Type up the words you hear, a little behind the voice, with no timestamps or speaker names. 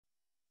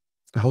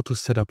how to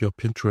set up your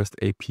Pinterest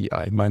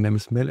API. My name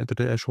is Mel, and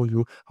today I show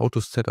you how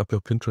to set up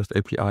your Pinterest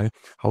API,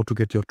 how to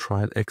get your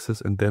trial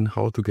access, and then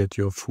how to get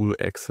your full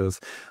access.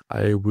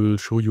 I will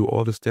show you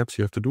all the steps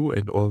you have to do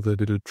and all the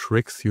little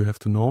tricks you have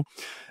to know.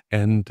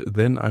 And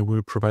then I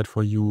will provide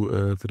for you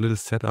the little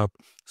setup,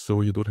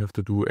 so you don't have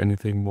to do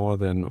anything more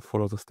than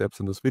follow the steps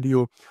in this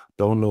video.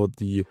 Download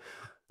the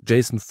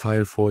JSON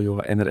file for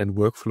your n8n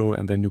workflow,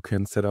 and then you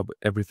can set up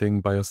everything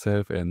by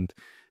yourself. And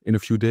in a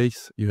few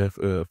days, you have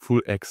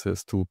full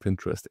access to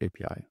Pinterest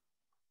API.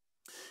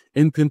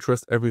 In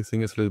Pinterest,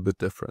 everything is a little bit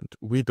different.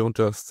 We don't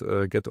just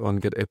get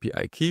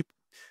API key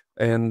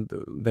and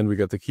then we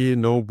get the key.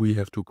 No, we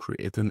have to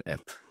create an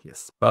app.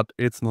 Yes, but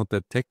it's not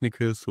that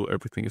technical, so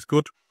everything is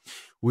good.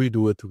 We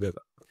do it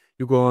together.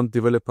 You go on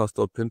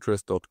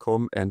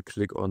developers.pinterest.com and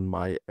click on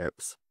My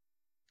Apps.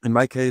 In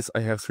my case,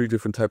 I have three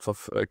different types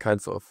of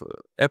kinds of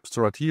apps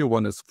right here.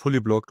 One is fully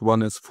blocked,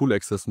 one is full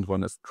access, and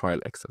one is trial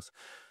access.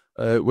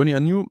 When you are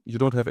new, you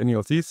don't have any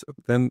of these,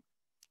 then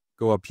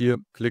go up here,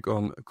 click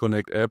on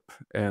Connect App,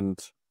 and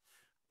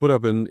put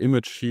up an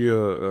image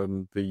here,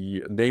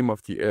 the name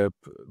of the app,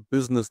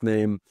 business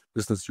name,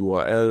 business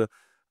URL,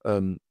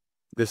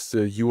 this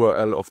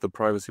URL of the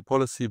privacy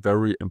policy,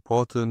 very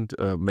important,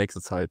 make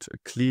the site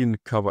clean,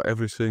 cover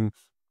everything,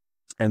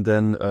 and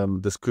then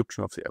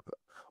description of the app.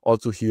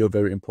 Also here,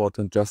 very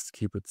important, just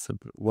keep it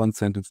simple. 1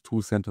 sentence,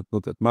 2 sentences,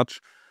 not that much,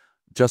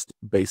 just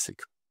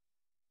basic.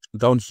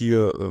 Down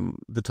here,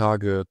 the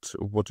target,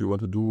 what you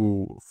want to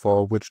do,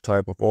 for which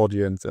type of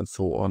audience, and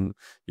so on.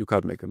 You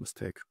can't make a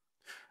mistake.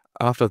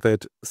 After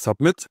that,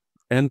 submit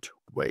and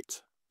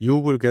wait. You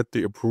will get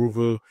the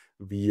approval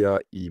via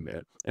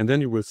email. And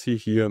then you will see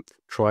here,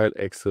 trial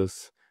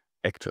access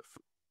active.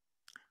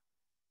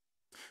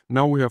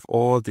 Now we have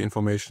all the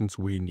informations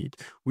we need.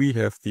 We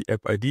have the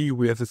app ID,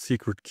 we have the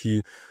secret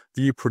key,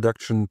 the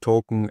production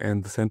token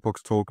and the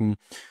Sandbox token.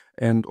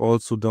 And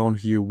also down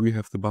here, we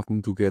have the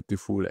button to get the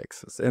full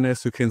access. And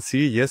as you can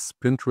see, yes,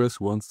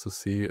 Pinterest wants to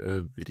see a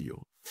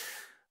video.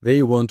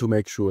 They want to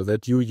make sure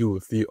that you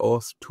use the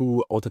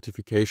OAuth2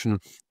 Authentication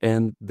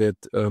and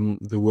that the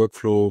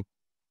workflow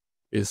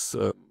is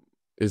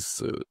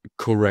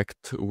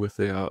correct with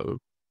their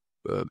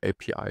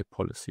API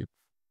policy.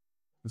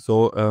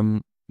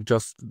 So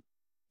just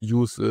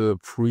use a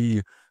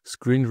free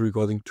screen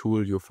recording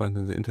tool you'll find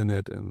on the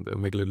internet and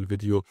make a little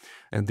video.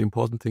 And the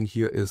important thing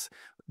here is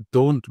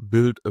don't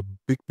build a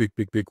big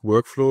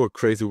workflow, a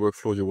crazy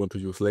workflow you want to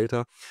use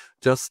later.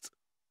 Just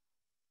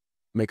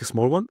make a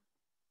small one,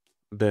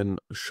 then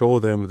show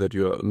them that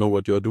you know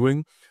what you're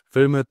doing,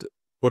 film it,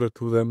 put it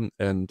to them,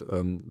 and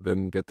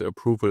then get the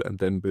approval and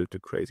then build a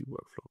crazy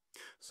workflow.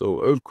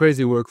 So a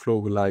crazy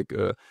workflow like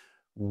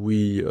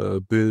we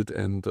built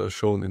and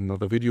shown in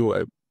another video.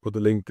 I put a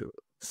link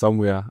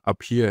somewhere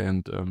up here,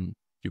 and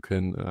you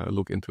can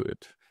look into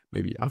it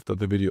maybe after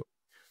the video.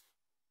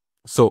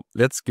 So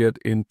let's get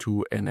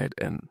into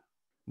n8n.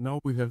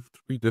 Now we have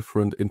three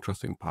different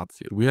interesting parts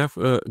here. We have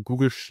a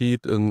Google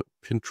Sheet, a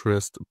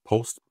Pinterest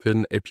post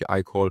pin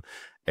API call,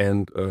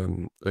 and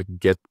a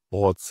get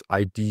boards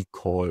ID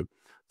call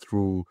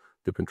through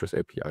the Pinterest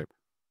API.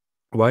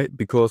 Why?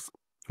 Because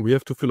we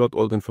have to fill out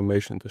all the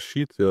information in the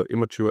sheet, the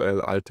image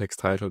URL, alt text,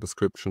 title,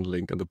 description,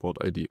 link, and the board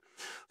ID.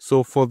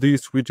 So for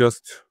these, we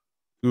just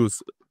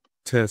use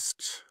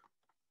test,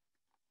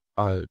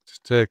 alt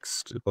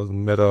text, it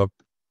doesn't matter,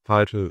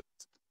 title,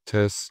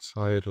 test,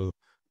 title,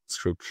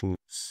 description,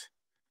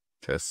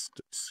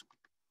 test,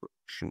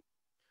 description.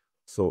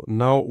 So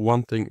now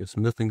one thing is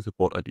missing, the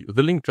board ID.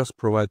 The link just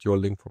provides your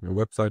link from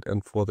your website,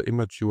 and for the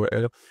image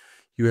URL,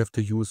 you have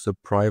to use a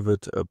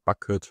private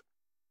bucket,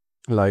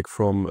 like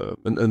from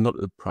not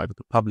a private,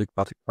 a public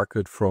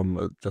bucket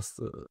from just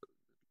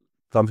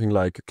something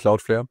like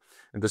Cloudflare.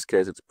 In this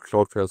case, it's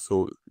Cloudflare,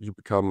 so you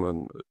become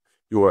an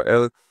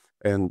URL,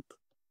 and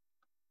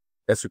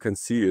as you can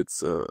see,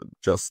 it's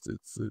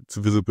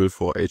visible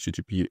for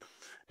HTTP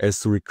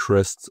as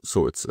request,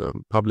 so it's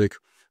public.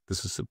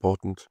 This is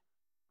important.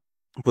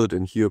 Put it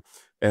in here,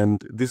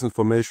 and this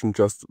information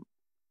just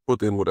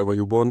put in whatever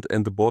you want.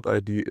 And the board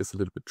ID is a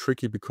little bit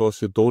tricky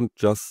because you don't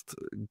just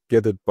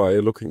get it by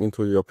looking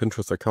into your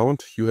Pinterest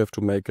account. You have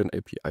to make an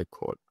API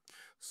call.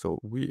 So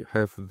we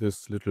have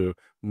this little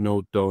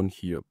note down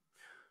here.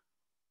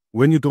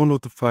 When you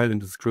download the file in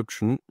the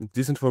description,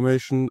 this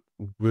information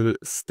will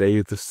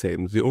stay the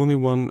same. The only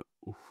one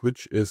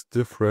which is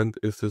different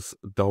is this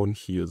down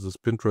here, this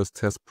Pinterest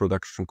test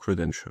production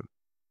credential.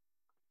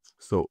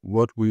 So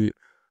what we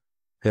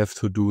have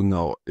to do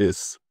now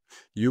is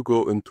you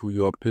go into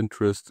your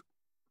Pinterest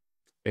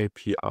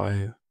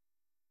API,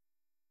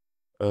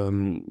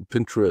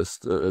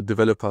 Pinterest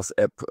developers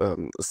app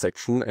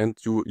section, and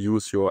you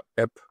use your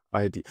app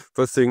ID.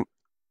 First thing,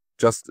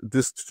 just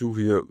this two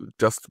here,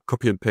 just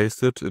copy and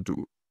paste it. It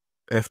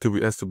has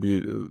to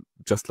be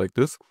just like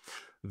this.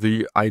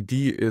 The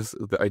ID is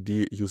the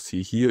ID you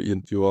see here,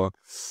 and your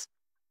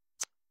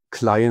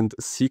client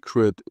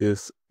secret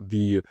is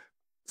the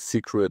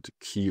secret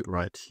key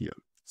right here.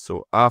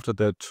 So after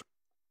that,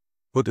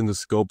 put in the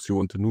scopes you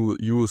want to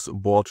use,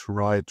 board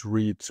write,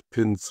 read,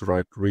 pins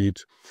write, read,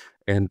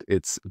 and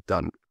it's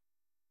done.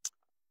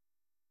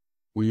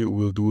 We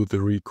will do the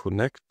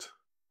reconnect,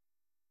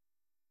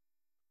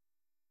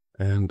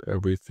 and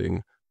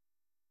everything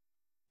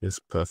is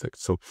perfect.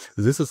 So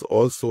this is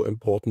also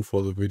important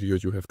for the video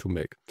you have to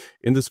make.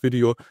 In this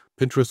video,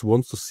 Pinterest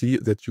wants to see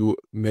that you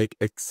make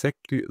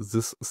exactly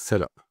this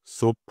setup.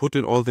 So put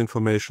in all the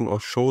information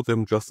or show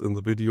them just in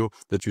the video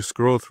that you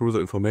scroll through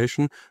the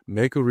information,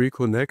 make a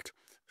reconnect,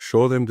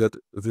 show them that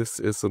this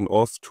is an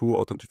OAuth2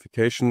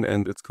 authentication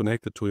and it's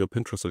connected to your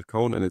Pinterest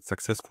account and it's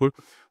successful.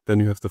 Then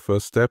you have the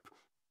first step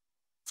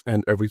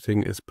and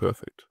everything is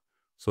perfect.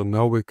 So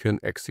now we can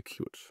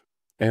execute.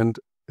 And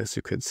as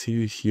you can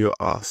see, here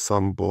are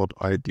some board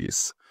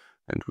IDs,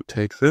 and we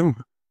take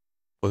them,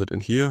 put it in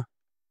here.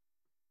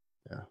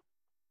 Yeah.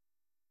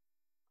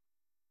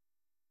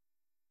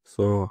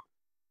 So,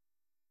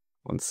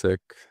 one sec.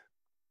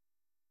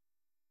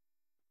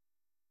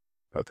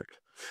 Perfect.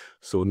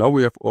 So now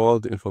we have all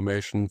the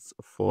information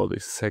for the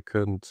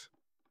second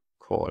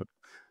call.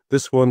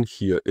 This one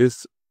here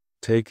is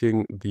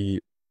taking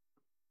the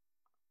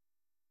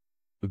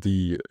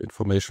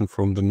information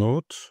from the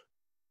node.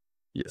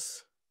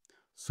 Yes.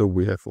 So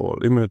we have all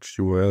image,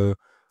 URL,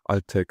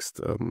 alt text,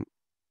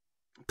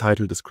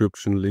 title,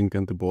 description, link,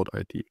 and the board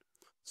ID.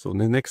 So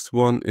the next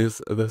one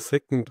is the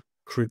second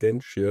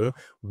credential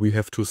we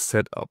have to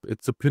set up.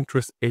 It's a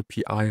Pinterest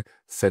API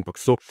sandbox.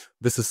 So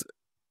this is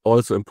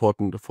also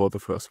important for the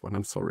first one.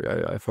 I'm sorry,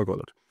 I forgot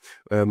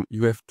it.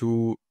 You have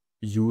to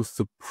use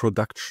the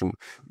production.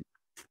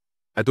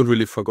 I don't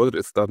really forget it.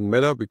 It doesn't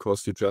matter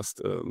because you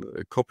just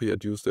copy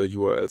and use the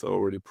URLs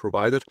already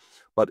provided.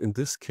 But in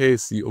this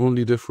case, the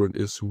only difference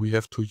is we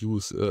have to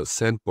use a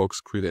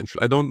Sandbox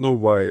credential. I don't know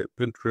why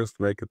Pinterest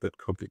make it that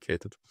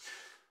complicated.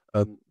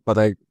 But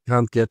I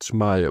can't get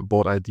my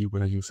board ID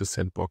when I use the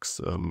Sandbox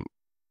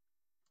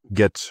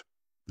get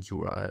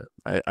URL.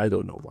 I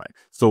don't know why.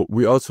 So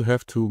we also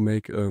have to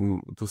make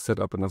to set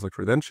up another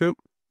credential.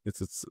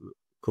 It's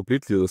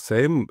completely the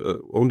same.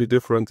 Only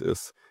difference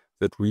is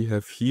that we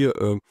have here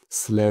a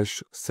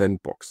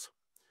 /sandbox.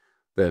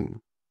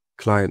 Then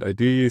client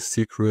ID,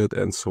 secret,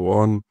 and so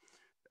on,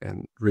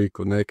 and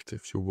reconnect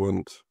if you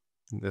want.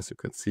 And as you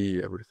can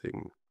see,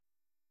 everything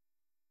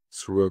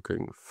is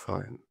working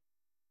fine.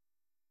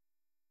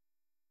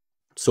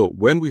 So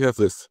when we have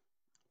this,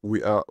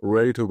 we are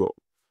ready to go.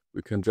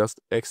 We can just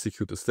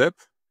execute the step.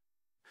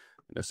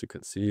 And as you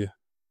can see,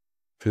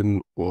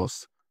 pin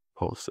was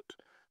posted.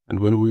 And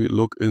when we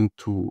look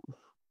into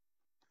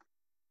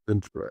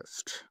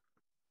Pinterest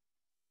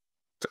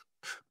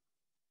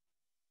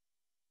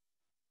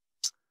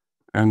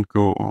and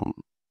go on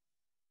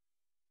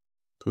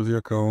to the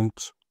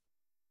account,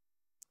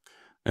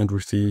 and we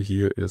see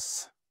here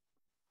is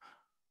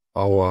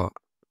our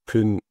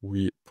pin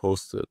we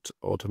posted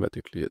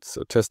automatically. It's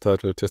a test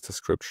title, test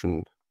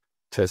description,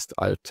 test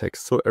alt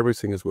text. So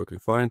everything is working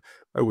fine.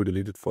 I will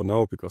delete it for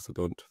now because I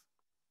don't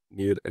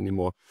need it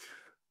anymore.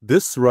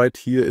 This right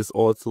here is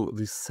also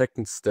the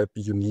second step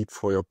you need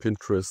for your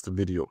Pinterest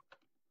video.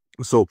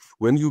 So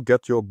when you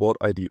get your board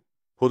ID,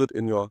 put it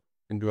in your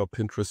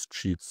Pinterest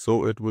sheet.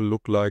 So it will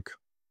look like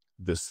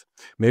this.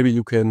 Maybe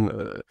you can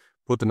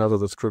put another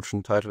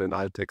description, title, and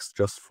alt text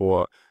just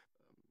for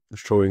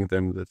showing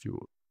them that you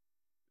are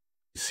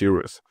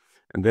serious.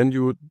 And then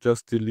you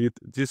just delete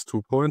these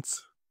 2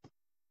 points.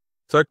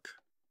 Tuck.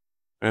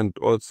 And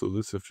also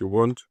this if you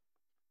want.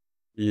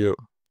 Here.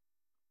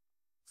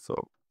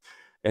 So.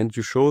 And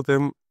you show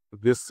them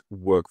this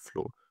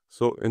workflow.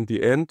 So in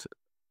the end,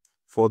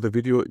 for the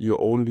video, you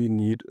only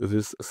need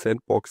this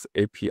Sandbox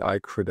API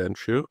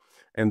credential,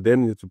 and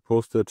then you have to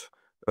post it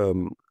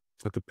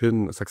at the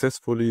pin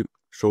successfully,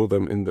 show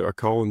them in the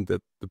account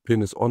that the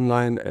pin is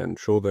online, and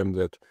show them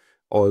that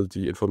all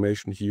the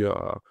information here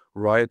are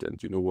right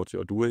and you know what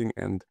you're doing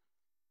and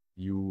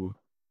you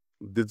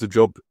did the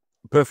job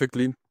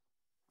perfectly.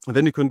 And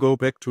then you can go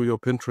back to your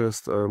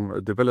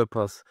Pinterest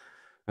developers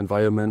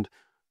environment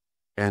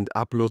and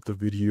upload the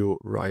video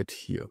right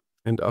here.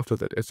 And after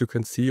that, as you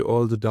can see,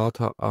 all the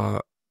data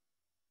are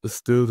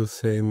still the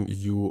same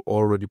you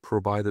already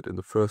provided in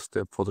the first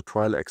step for the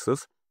trial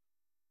access.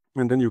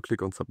 And then you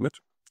click on submit.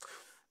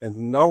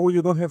 And now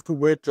you don't have to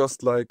wait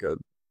just like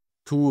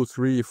 2,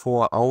 3,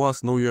 4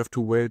 hours. No, you have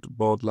to wait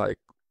about like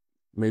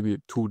maybe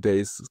 2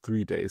 days,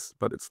 3 days,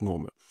 but it's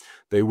normal.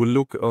 They will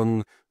look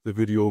on the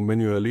video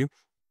manually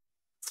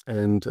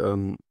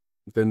and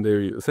then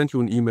they send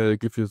you an email,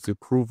 give you the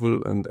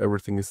approval, and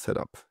everything is set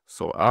up.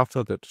 So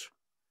after that,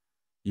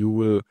 you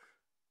will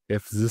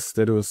have this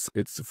status.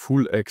 It's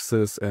full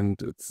access and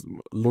it's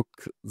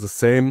look the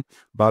same,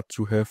 but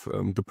you have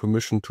the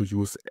permission to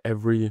use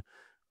every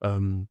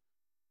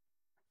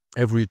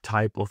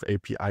type of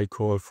API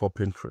call for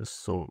Pinterest.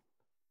 So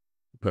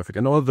perfect.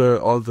 And all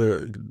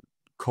the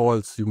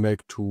calls you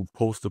make to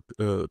post a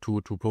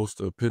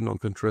pin on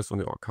Pinterest on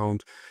your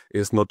account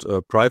is not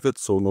private,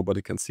 so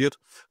nobody can see it.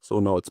 So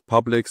now it's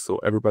public, so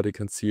everybody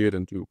can see it,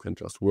 and you can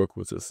just work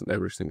with this, and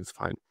everything is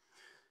fine.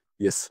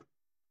 Yes.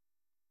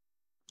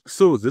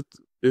 So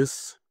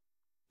is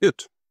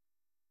it.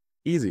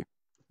 Easy.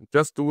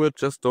 Just do it.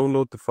 Just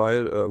download the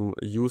file.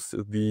 Use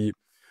the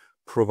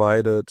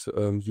provided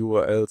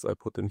URLs I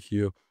put in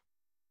here,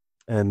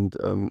 and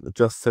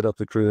just set up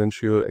the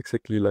credential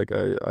exactly like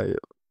I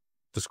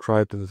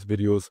described in these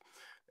videos,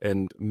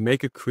 and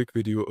make a quick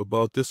video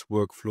about this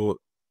workflow.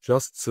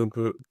 Just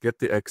simple, get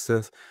the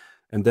access,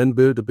 and then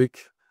build a big,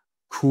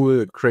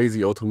 cool,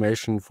 crazy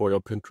automation for your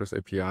Pinterest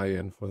API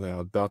and for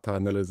their data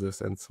analysis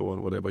and so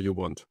on, whatever you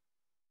want.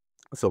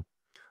 So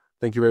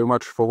thank you very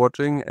much for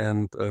watching,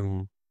 and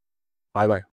bye bye.